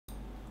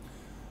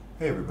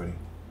Hey everybody,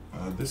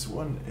 this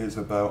one is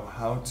about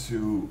how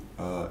to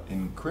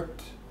encrypt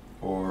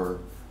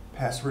or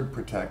password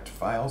protect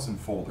files and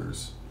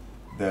folders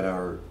that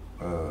are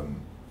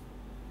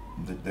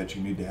that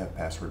you need to have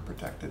password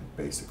protected,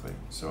 basically.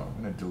 So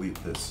I'm going to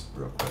delete this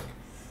real quick.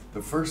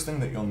 The first thing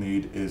that you'll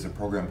need is a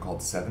program called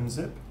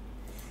 7-Zip,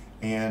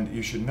 and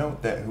you should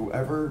note that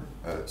whoever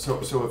so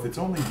if it's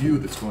only you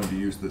that's going to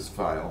use this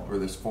file or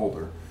this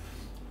folder,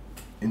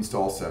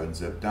 install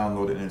 7-Zip,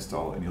 download it and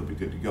install it, and you'll be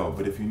good to go.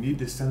 But if you need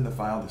to send the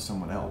file to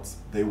someone else,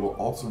 they will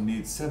also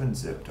need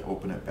 7-Zip to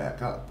open it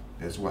back up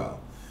as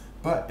well.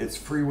 But it's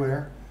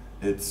freeware,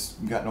 it's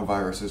got no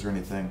viruses or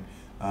anything,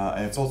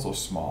 and it's also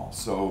small.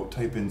 So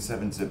type in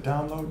 7-Zip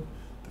download.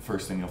 The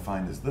first thing you'll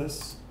find is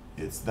this.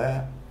 It's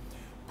that.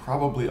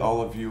 Probably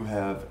all of you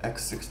have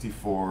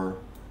x64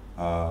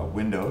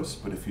 Windows,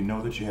 but if you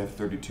know that you have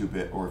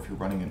 32-bit, or if you're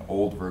running an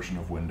old version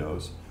of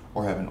Windows,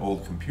 or have an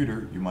old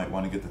computer, you might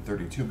want to get the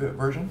 32-bit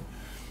version.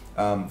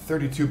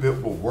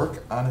 32-bit will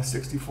work on a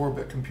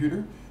 64-bit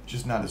computer,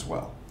 just not as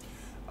well,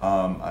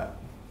 on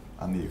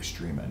the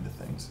extreme end of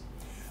things.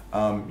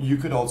 You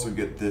could also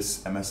get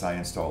this MSI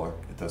installer.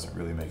 It doesn't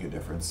really make a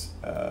difference.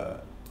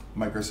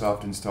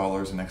 Microsoft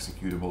installers and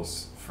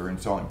executables for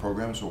installing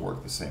programs will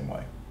work the same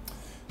way.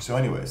 So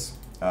anyways,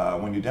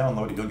 when you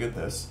download it, you'll get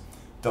this.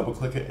 Double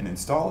click it and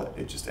install it.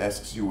 It just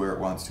asks you where it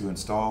wants to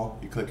install.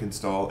 You click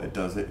install, it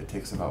does it. It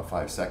takes about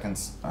 5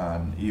 seconds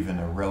on even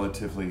a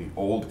relatively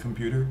old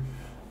computer.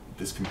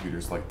 This computer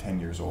is like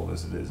 10 years old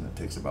as it is, and it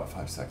takes about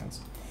 5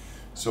 seconds.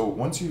 So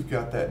once you've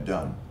got that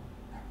done,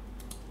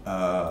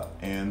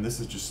 and this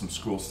is just some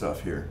school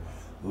stuff here.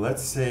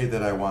 Let's say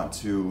that I want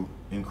to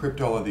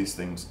encrypt all of these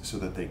things so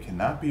that they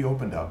cannot be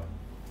opened up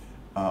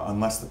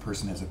unless the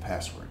person has a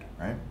password,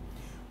 right?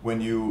 When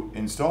you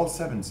install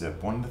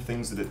 7-Zip, one of the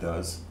things that it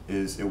does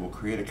is it will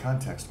create a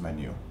context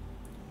menu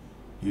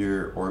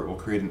here, or it will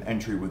create an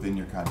entry within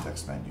your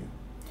context menu.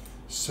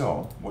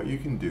 So what you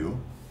can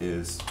do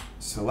is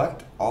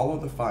select all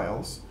of the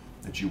files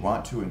that you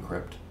want to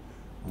encrypt,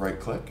 right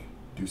click,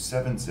 do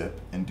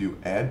 7-Zip, and do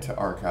add to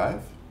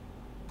archive.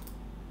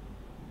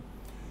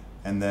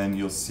 And then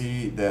you'll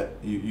see that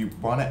you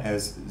want it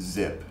as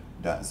zip.zip.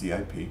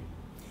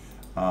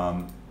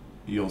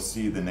 You'll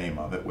see the name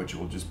of it, which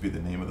will just be the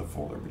name of the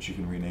folder, but you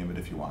can rename it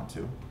if you want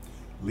to.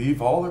 Leave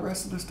all the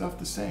rest of the stuff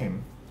the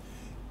same,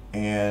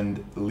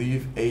 and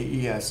leave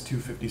AES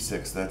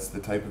 256, that's the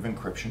type of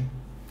encryption,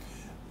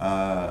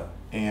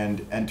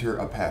 and enter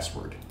a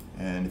password.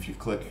 And if you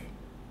click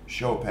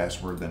show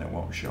password, then it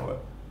won't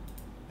show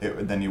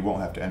it. Then you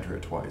won't have to enter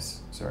it twice,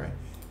 sorry.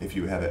 If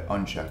you have it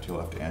unchecked, you'll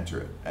have to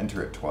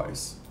enter it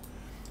twice.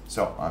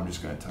 So I'm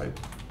just going to type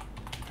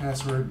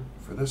password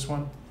for this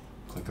one,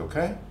 click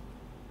OK.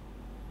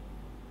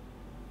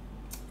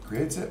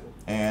 Creates it,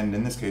 and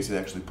in this case it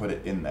actually put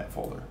it in that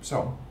folder.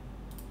 So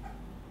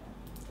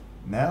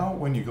now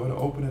when you go to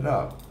open it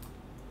up,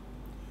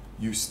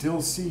 you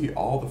still see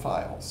all the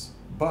files,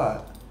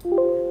 but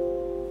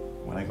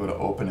when I go to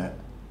open it,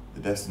 the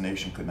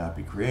destination could not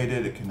be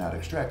created, it cannot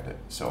extract it.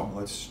 So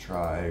let's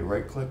try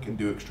right click and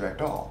do extract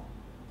all.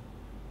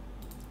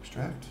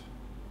 Extract.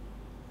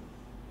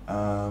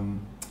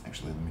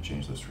 Actually, let me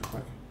change this real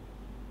quick.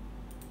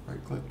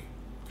 Right click,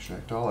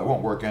 extract all. It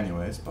won't work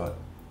anyways, but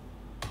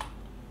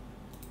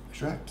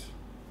extract,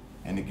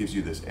 and it gives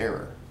you this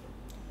error.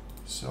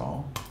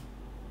 So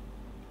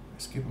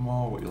skip them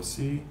all. What you'll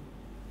see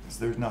is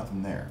there's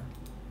nothing there.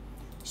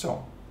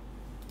 So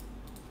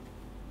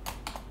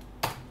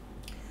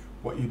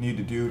what you need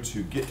to do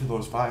to get to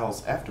those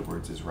files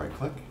afterwards is right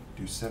click,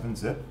 do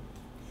 7-Zip,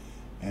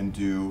 and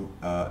do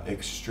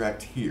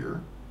extract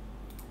here,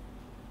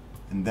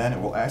 and then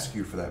it will ask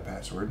you for that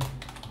password.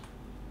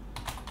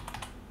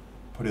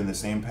 Put in the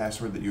same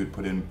password that you had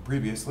put in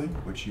previously,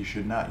 which you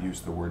should not use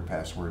the word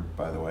password,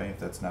 by the way, if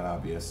that's not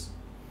obvious.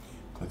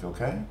 Click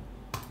OK.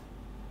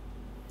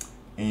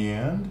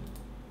 And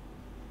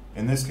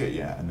in this case,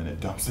 yeah, and then it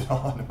dumps it all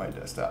onto my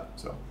desktop.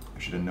 So I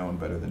should have known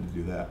better than to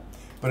do that.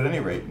 But at any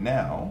rate,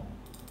 now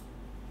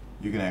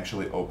you can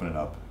actually open it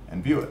up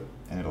and view it,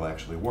 and it'll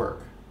actually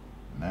work.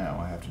 Now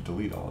I have to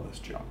delete all of this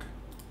junk.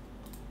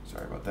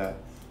 Sorry about that.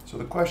 So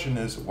the question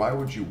is, why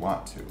would you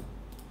want to?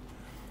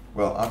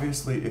 Well,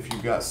 obviously, if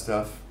you've got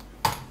stuff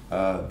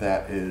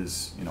that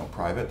is,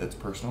 private, that's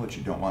personal, that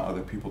you don't want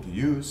other people to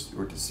use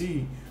or to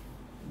see,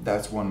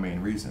 that's one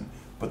main reason.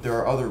 But there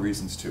are other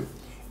reasons too.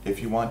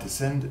 If you want to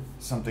send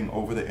something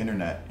over the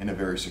internet in a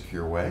very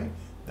secure way,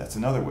 that's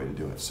another way to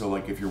do it. So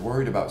like if you're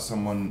worried about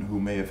someone who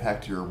may have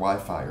hacked your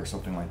Wi-Fi or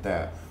something like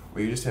that, or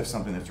you just have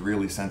something that's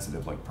really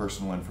sensitive like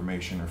personal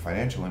information or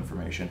financial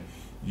information,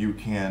 you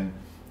can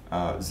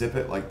zip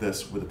it like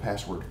this with a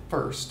password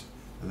first,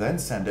 then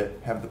send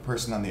it, have the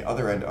person on the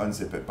other end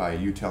unzip it by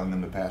you telling them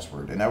the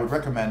password. And I would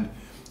recommend,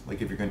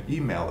 like if you're going to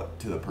email it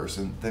to the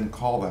person, then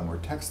call them or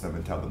text them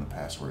and tell them the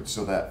password,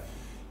 so that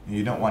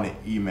you don't want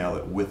to email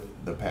it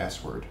with the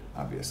password,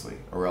 obviously,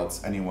 or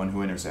else anyone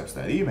who intercepts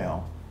that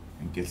email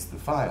and gets the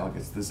file,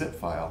 gets the zip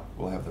file,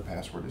 will have the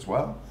password as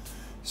well.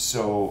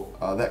 So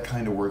that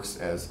kind of works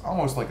as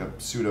almost like a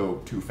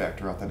pseudo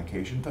two-factor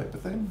authentication type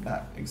of thing.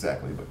 Not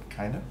exactly, but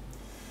kind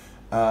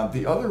of.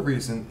 The other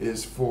reason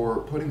is for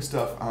putting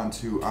stuff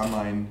onto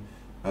online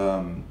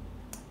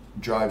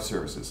drive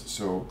services.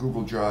 So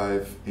Google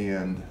Drive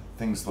and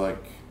things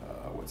like,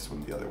 what's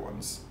one of the other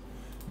ones?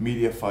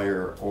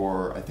 MediaFire,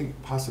 or I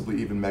think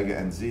possibly even Mega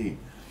NZ,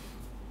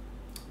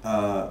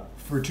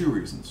 for two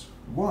reasons.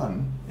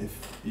 One,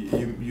 if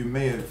you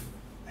may have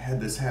had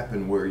this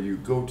happen where you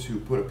go to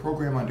put a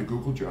program onto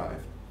Google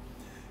Drive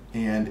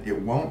and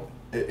it will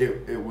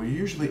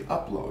usually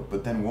upload,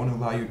 but then won't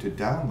allow you to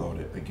download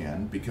it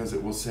again because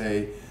it will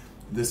say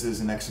this is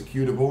an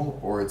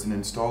executable or it's an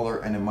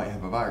installer and it might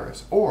have a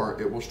virus, or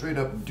it will straight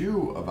up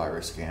do a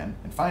virus scan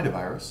and find a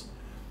virus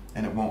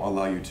and it won't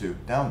allow you to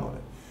download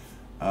it.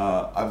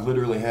 I've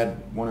literally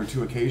had one or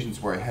two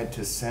occasions where I had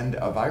to send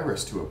a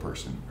virus to a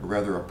person, or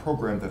rather a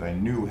program that I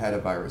knew had a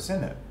virus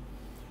in it,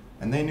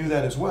 and they knew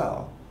that as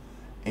well,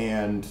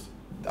 and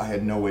I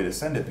had no way to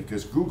send it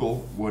because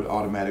Google would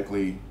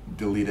automatically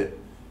delete it,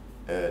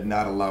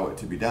 not allow it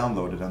to be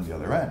downloaded on the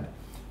other end.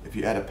 If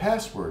you add a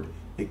password,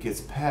 it gets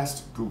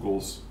past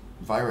Google's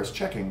virus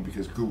checking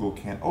because Google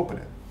can't open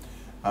it.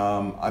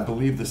 I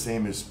believe the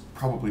same is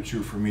probably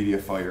true for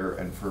MediaFire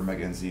and for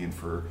Mega NZ and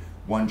for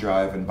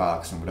OneDrive and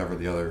Box and whatever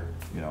the other,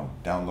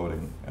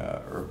 downloading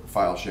or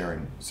file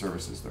sharing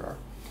services there are.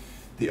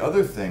 The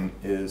other thing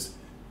is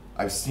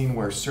I've seen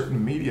where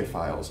certain media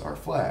files are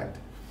flagged.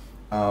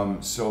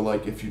 So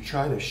like if you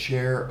try to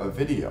share a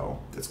video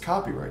that's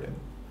copyrighted,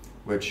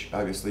 which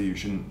obviously you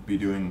shouldn't be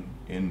doing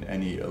in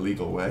any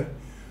illegal way,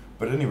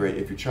 but at any rate,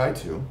 if you try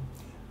to,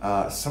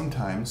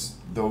 sometimes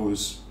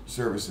those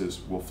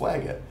services will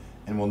flag it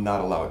and will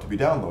not allow it to be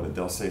downloaded.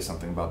 They'll say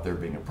something about there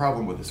being a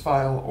problem with this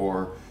file,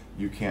 or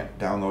you can't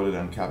download it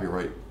on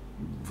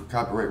for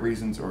copyright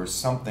reasons, or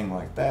something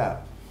like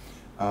that.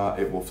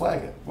 It will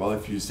flag it. Well,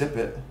 if you zip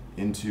it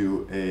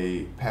into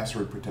a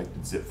password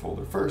protected zip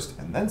folder first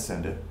and then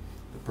send it,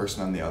 the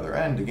person on the other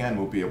end again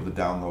will be able to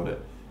download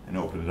it and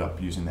open it up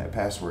using that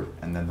password,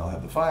 and then they'll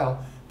have the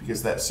file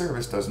because that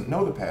service doesn't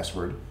know the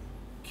password,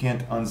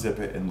 can't unzip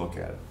it and look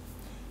at it.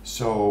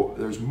 So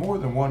there's more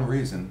than one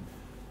reason.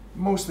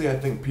 Mostly I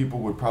think people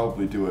would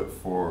probably do it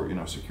for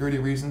security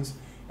reasons,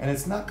 and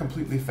it's not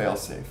completely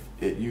fail-safe.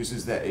 It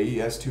uses that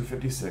AES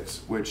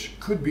 256, which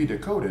could be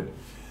decoded,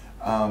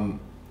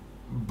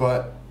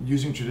 but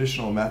using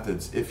traditional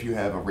methods, if you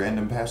have a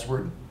random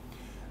password,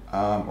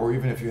 or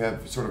even if you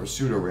have sort of a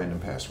pseudo-random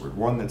password,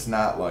 one that's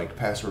not like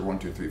password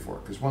 1234,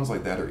 because ones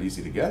like that are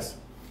easy to guess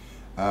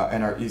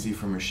and are easy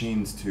for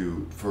machines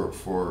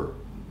for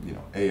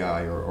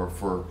AI or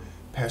for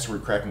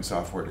password cracking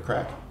software to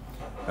crack.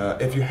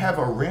 If you have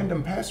a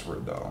random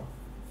password though,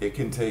 it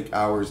can take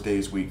hours,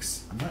 days,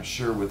 weeks. I'm not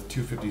sure with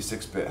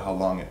 256-bit how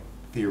long it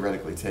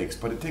theoretically takes,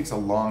 but it takes a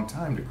long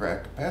time to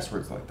crack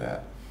passwords like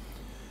that.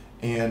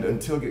 And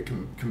until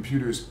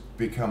computers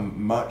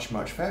become much,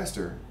 much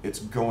faster, it's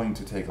going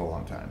to take a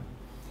long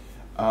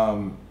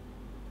time.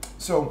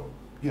 So,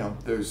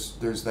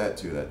 there's that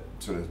too, that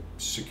sort of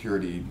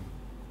security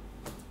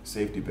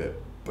safety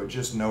bit. But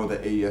just know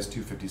that AES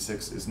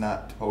 256 is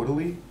not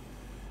totally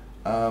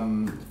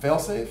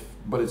fail-safe,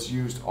 but it's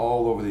used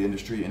all over the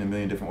industry in a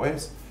million different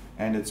ways,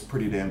 and it's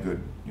pretty damn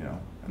good,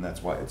 and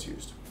that's why it's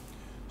used.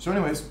 So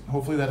anyways,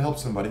 hopefully that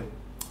helps somebody.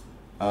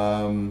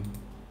 Yeah,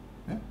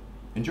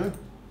 enjoy.